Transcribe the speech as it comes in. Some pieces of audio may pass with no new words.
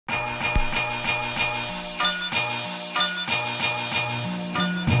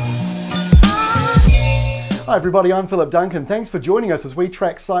Hi everybody, I'm Philip Duncan. Thanks for joining us as we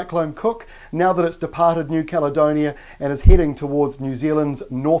track Cyclone Cook now that it's departed New Caledonia and is heading towards New Zealand's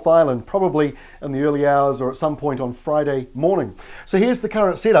North Island, probably in the early hours or at some point on Friday morning. So here's the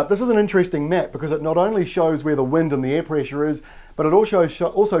current setup. This is an interesting map because it not only shows where the wind and the air pressure is, but it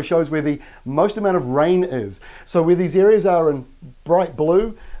also shows where the most amount of rain is. So where these areas are in bright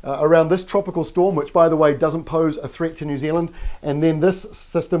blue, around this tropical storm, which by the way doesn't pose a threat to New Zealand, and then this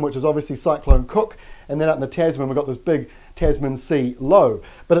system, which is obviously Cyclone Cook, and then out in the Tasman we've got this big Tasman Sea low.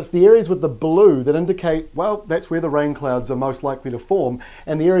 But it's the areas with the blue that indicate, well, that's where the rain clouds are most likely to form,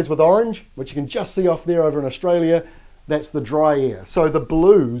 and the areas with orange, which you can just see off there over in Australia, that's the dry air. So the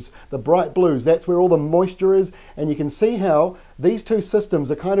blues, the bright blues, that's where all the moisture is, and you can see how these two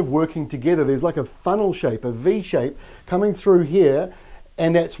systems are kind of working together. There's like a funnel shape, a V shape coming through here,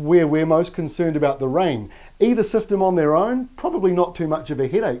 and that's where we're most concerned about the rain. Either system on their own, probably not too much of a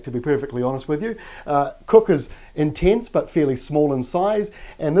headache, to be perfectly honest with you. Cook is intense but fairly small in size,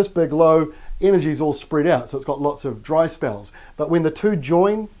 and this big low, energy is all spread out, so it's got lots of dry spells. But when the two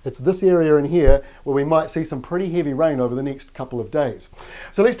join, it's this area in here where we might see some pretty heavy rain over the next couple of days.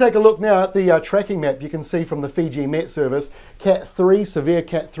 So let's take a look now at the tracking map. You can see from the Fiji Met Service, Cat 3, severe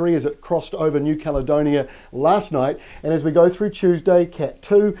Cat 3 as it crossed over New Caledonia last night, and as we go through Tuesday, Cat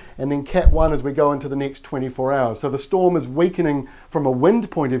 2, and then Cat 1 as we go into the next 24 hours. So the storm is weakening from a wind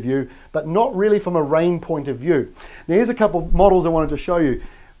point of view, but not really from a rain point of view. Now here's a couple of models I wanted to show you.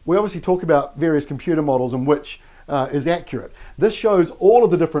 We obviously talk about various computer models and which is accurate. This shows all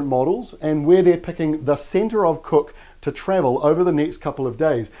of the different models and where they're picking the center of Cook to travel over the next couple of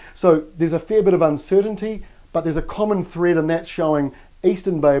days. So there's a fair bit of uncertainty, but there's a common thread, and that's showing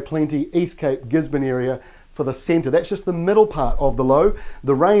Eastern Bay of Plenty, East Cape, Gisborne area for the center. That's just the middle part of the low.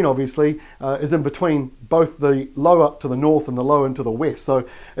 The rain obviously is in between both the low up to the north and the low into the west. So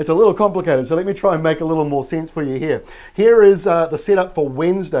it's a little complicated. So let me try and make a little more sense for you here. Here is the setup for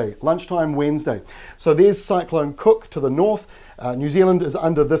Wednesday, lunchtime Wednesday. So there's Cyclone Cook to the north. New Zealand is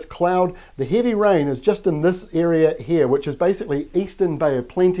under this cloud. The heavy rain is just in this area here, which is basically Eastern Bay of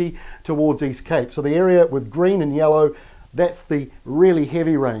Plenty towards East Cape. So the area with green and yellow, that's the really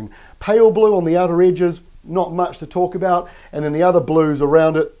heavy rain. Pale blue on the outer edges, not much to talk about, and then the other blues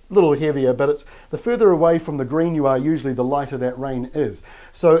around it, a little heavier, but it's the further away from the green you are, usually the lighter that rain is.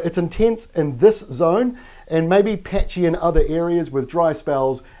 So it's intense in this zone and maybe patchy in other areas with dry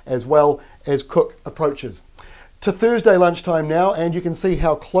spells as well as Cook approaches. To Thursday lunchtime now, and you can see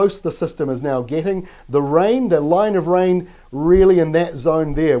how close the system is now getting. The rain, the line of rain, really in that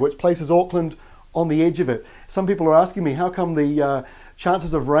zone there, which places Auckland on the edge of it. Some people are asking me, how come the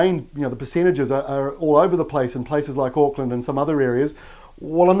chances of rain, the percentages are all over the place in places like Auckland and some other areas?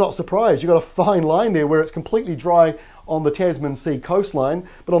 Well, I'm not surprised. You've got a fine line there where it's completely dry on the Tasman Sea coastline,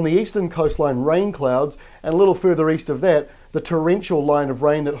 but on the eastern coastline, rain clouds, and a little further east of that, the torrential line of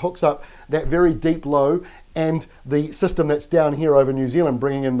rain that hooks up that very deep low and the system that's down here over New Zealand,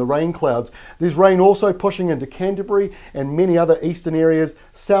 bringing in the rain clouds. There's rain also pushing into Canterbury and many other eastern areas.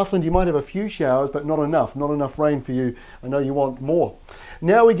 Southland, you might have a few showers, but not enough rain for you. I know you want more.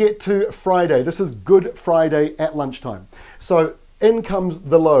 Now we get to Friday. This is Good Friday at lunchtime. So in comes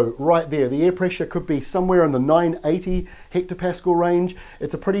the low right there. The air pressure could be somewhere in the 980 hectopascal range.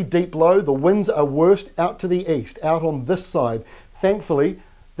 It's a pretty deep low. The winds are worst out to the east, out on this side. Thankfully,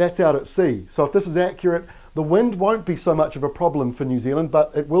 that's out at sea. So if this is accurate, the wind won't be so much of a problem for New Zealand,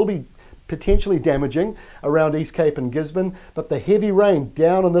 but it will be potentially damaging around East Cape and Gisborne. But the heavy rain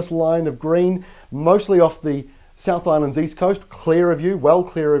down on this line of green, mostly off the South Island's east coast, clear of you, well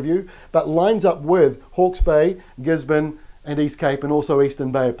clear of you, but lines up with Hawke's Bay, Gisborne, and East Cape, and also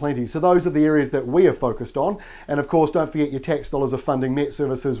Eastern Bay of Plenty. So those are the areas that we are focused on. And of course, don't forget your tax dollars are funding Met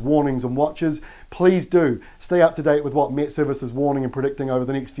Services warnings and watches. Please do stay up to date with what Met Services is warning and predicting over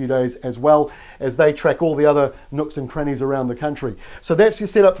the next few days, as well as they track all the other nooks and crannies around the country. So that's your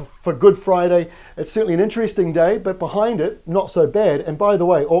setup for Good Friday. It's certainly an interesting day, but behind it, not so bad. And by the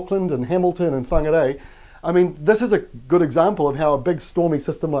way, Auckland and Hamilton and Whangarei, I mean, this is a good example of how a big stormy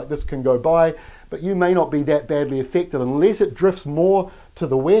system like this can go by, but you may not be that badly affected unless it drifts more to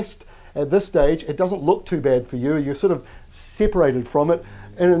the west. At this stage, it doesn't look too bad for you. You're sort of separated from it.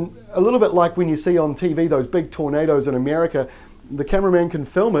 And a little bit like when you see on TV those big tornadoes in America, the cameraman can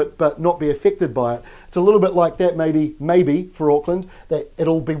film it but not be affected by it. It's a little bit like that maybe for Auckland, that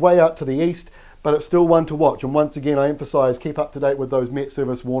it'll be way out to the east, but it's still one to watch. And once again, I emphasize, keep up to date with those Met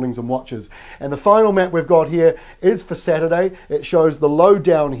Service warnings and watches. And the final map we've got here is for Saturday. It shows the low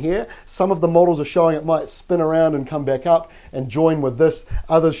down here. Some of the models are showing it might spin around and come back up and join with this.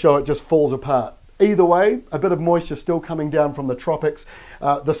 Others show it just falls apart. Either way, a bit of moisture still coming down from the tropics.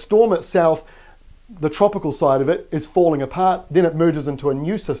 The storm itself the tropical side of it is falling apart. Then it merges into a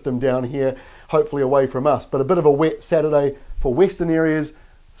new system down here, hopefully away from us. But a bit of a wet Saturday for western areas,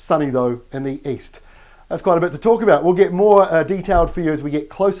 sunny though in the east. That's quite a bit to talk about. We'll get more detailed for you as we get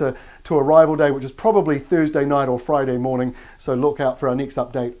closer to arrival day, which is probably Thursday night or Friday morning. So look out for our next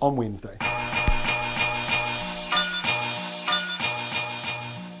update on Wednesday.